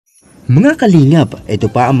Mga kalingap,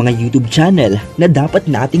 ito pa ang mga YouTube channel na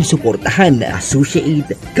dapat nating suportahan. Associate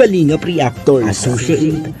Kalingap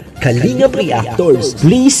Reactors.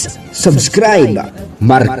 Please subscribe.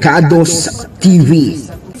 Markados TV.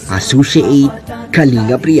 Associate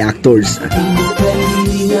Kalingap Reactors.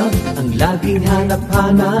 Kalingap ang laging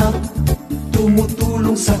hanap-hanap,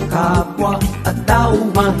 tumutulong sa kapwa at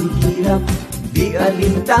taong mahihirap. Di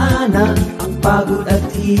alintana ang pagod at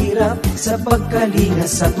hirap, sa pagkalinga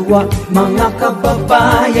sa tuwa, mga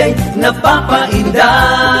kababayay napapainda.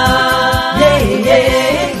 Yeah,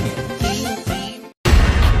 yeah.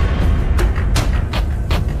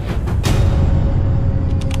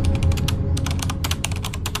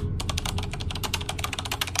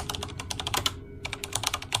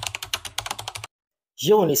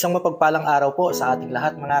 Yun, isang mapagpalang araw po sa ating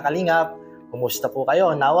lahat mga kalingap. Kumusta po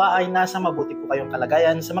kayo? Nawa ay nasa mabuti po kayong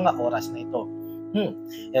kalagayan sa mga oras na ito.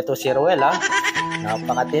 Ito si Roel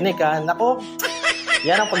Napakatinig Nako,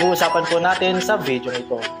 yan ang pag-uusapan po natin sa video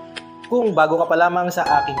nito. Kung bago ka pa lamang sa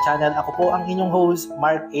aking channel, ako po ang inyong host,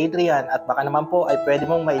 Mark Adrian. At baka naman po ay pwede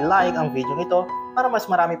mong may like ang video nito para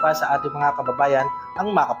mas marami pa sa ating mga kababayan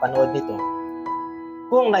ang makapanood nito.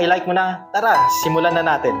 Kung na-like mo na, tara, simulan na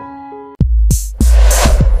natin.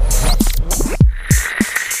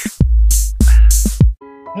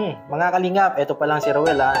 Mga kalingap, ito pa lang si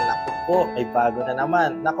Roel Naku po, may bago na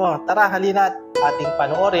naman. Nako, tara halina at ating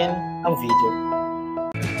panoorin ang video.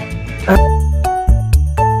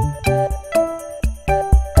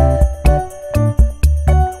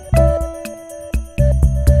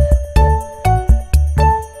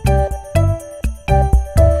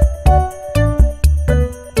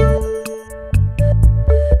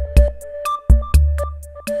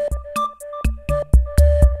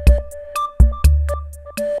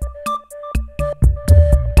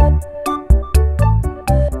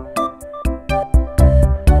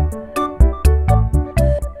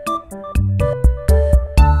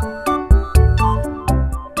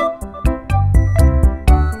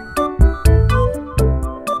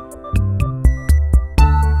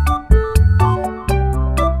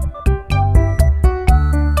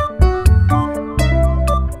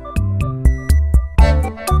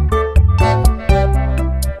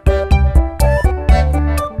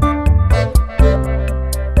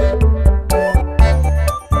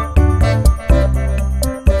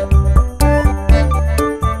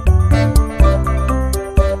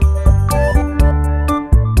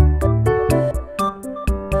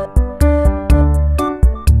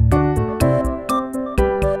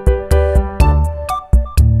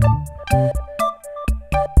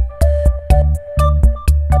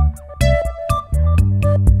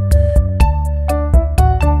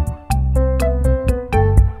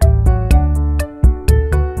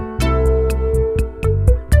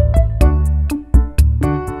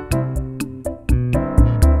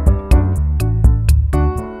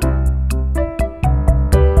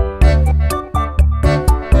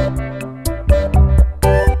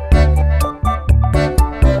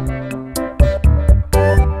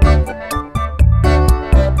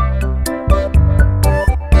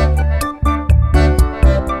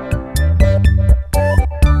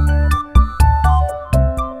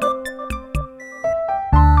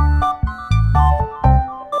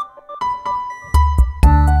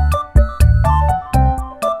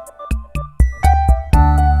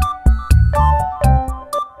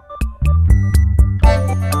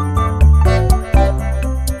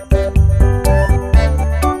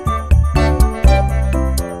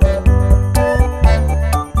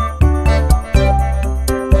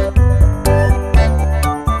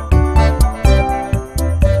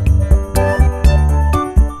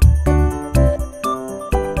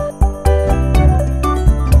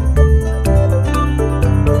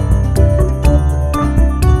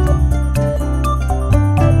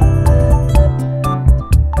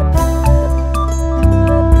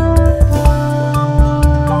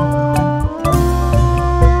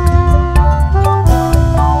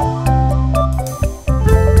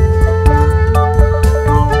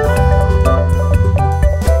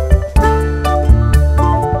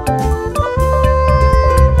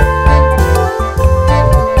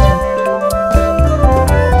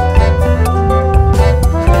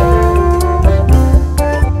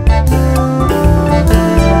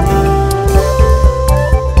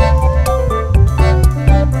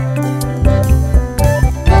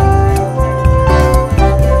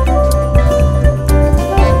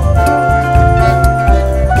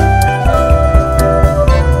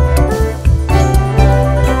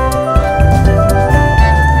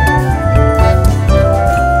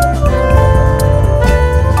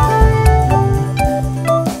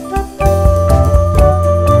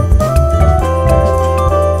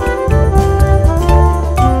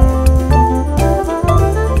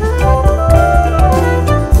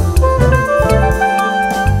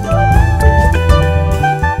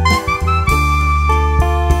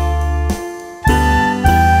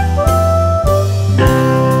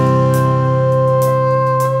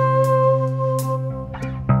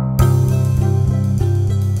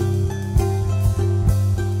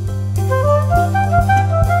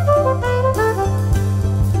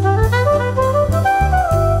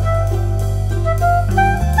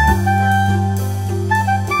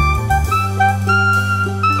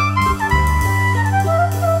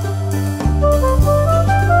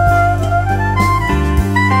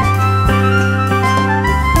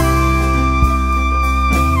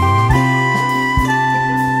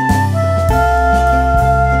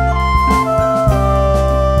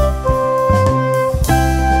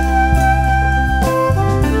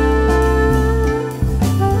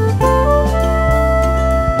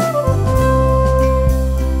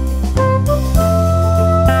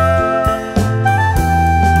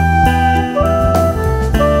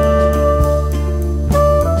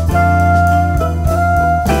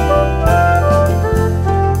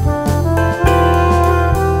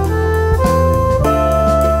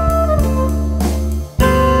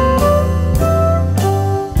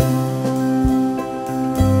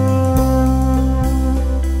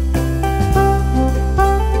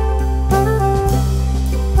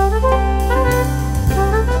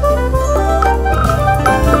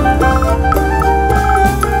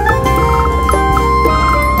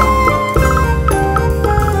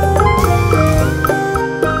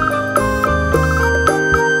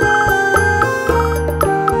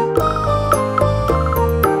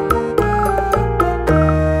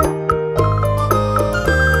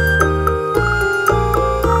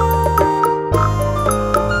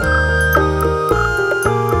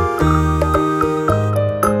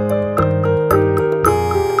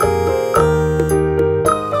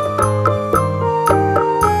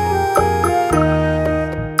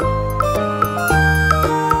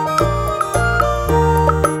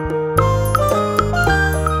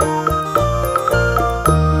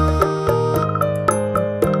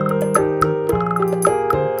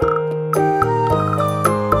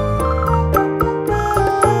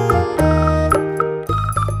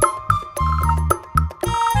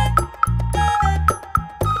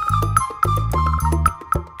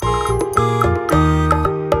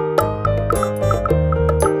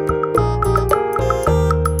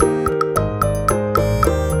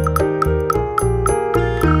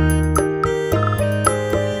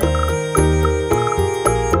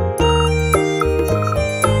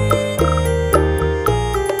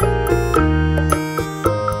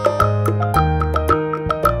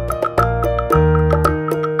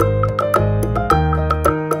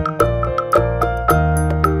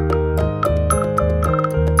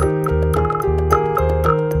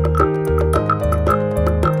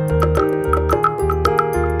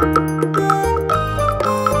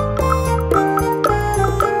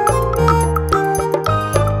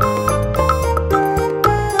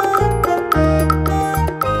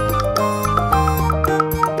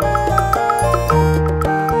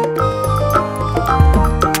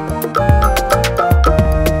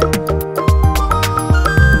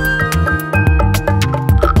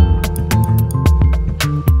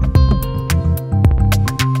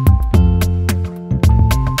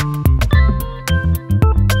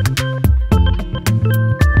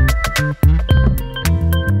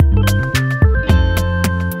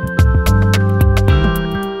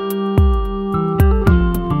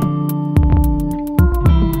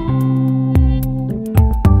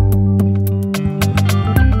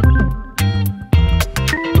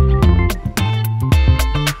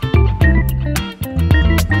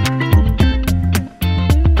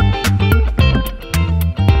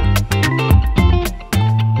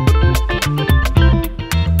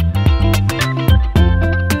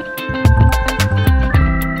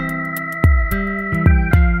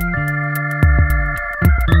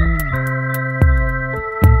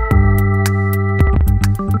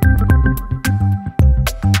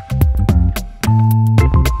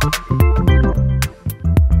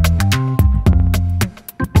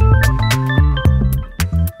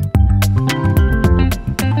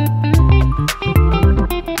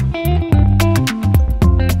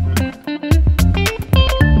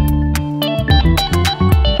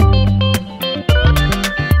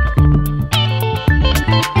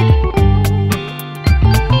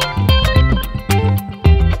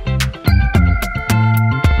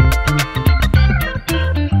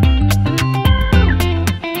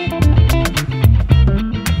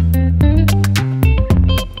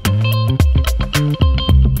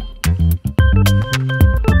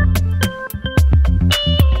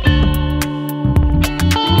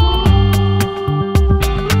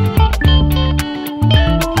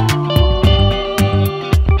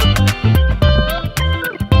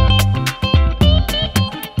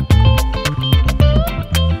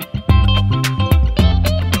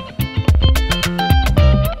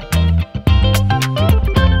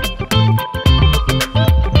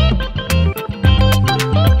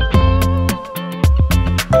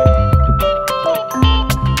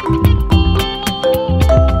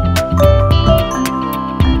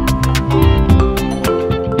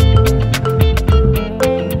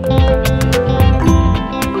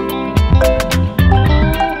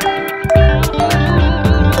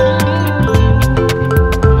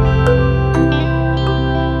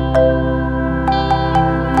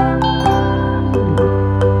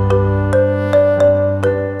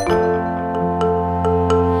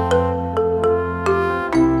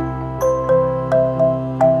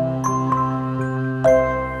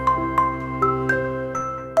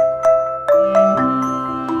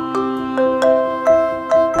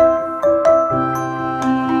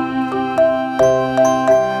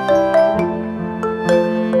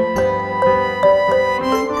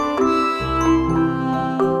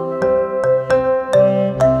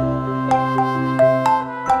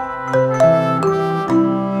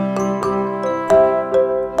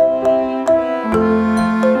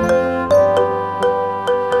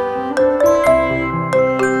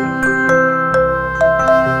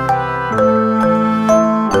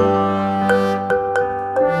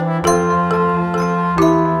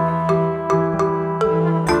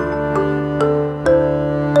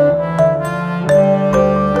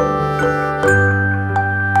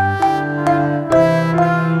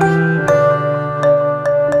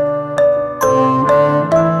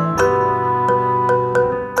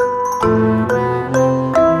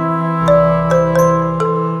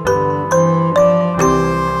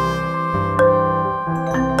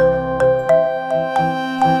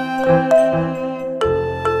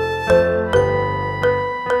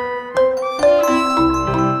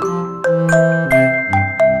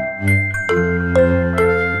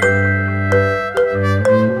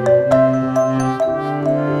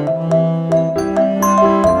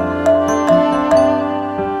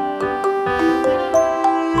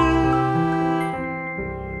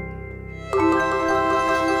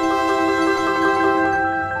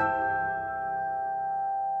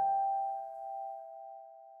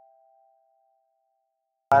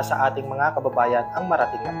 sa ating mga kababayan ang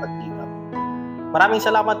marating na pagtitap. Maraming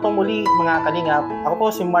salamat po muli mga Kalingap. Ako po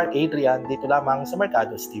si Mark Adrian dito lamang sa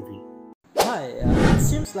Mercados TV. Hi, it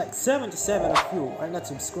seems like 77 of you are not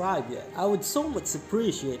subscribed yet. I would so much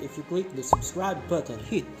appreciate if you click the subscribe button,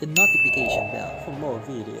 hit the notification bell for more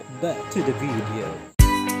videos. Back to the video.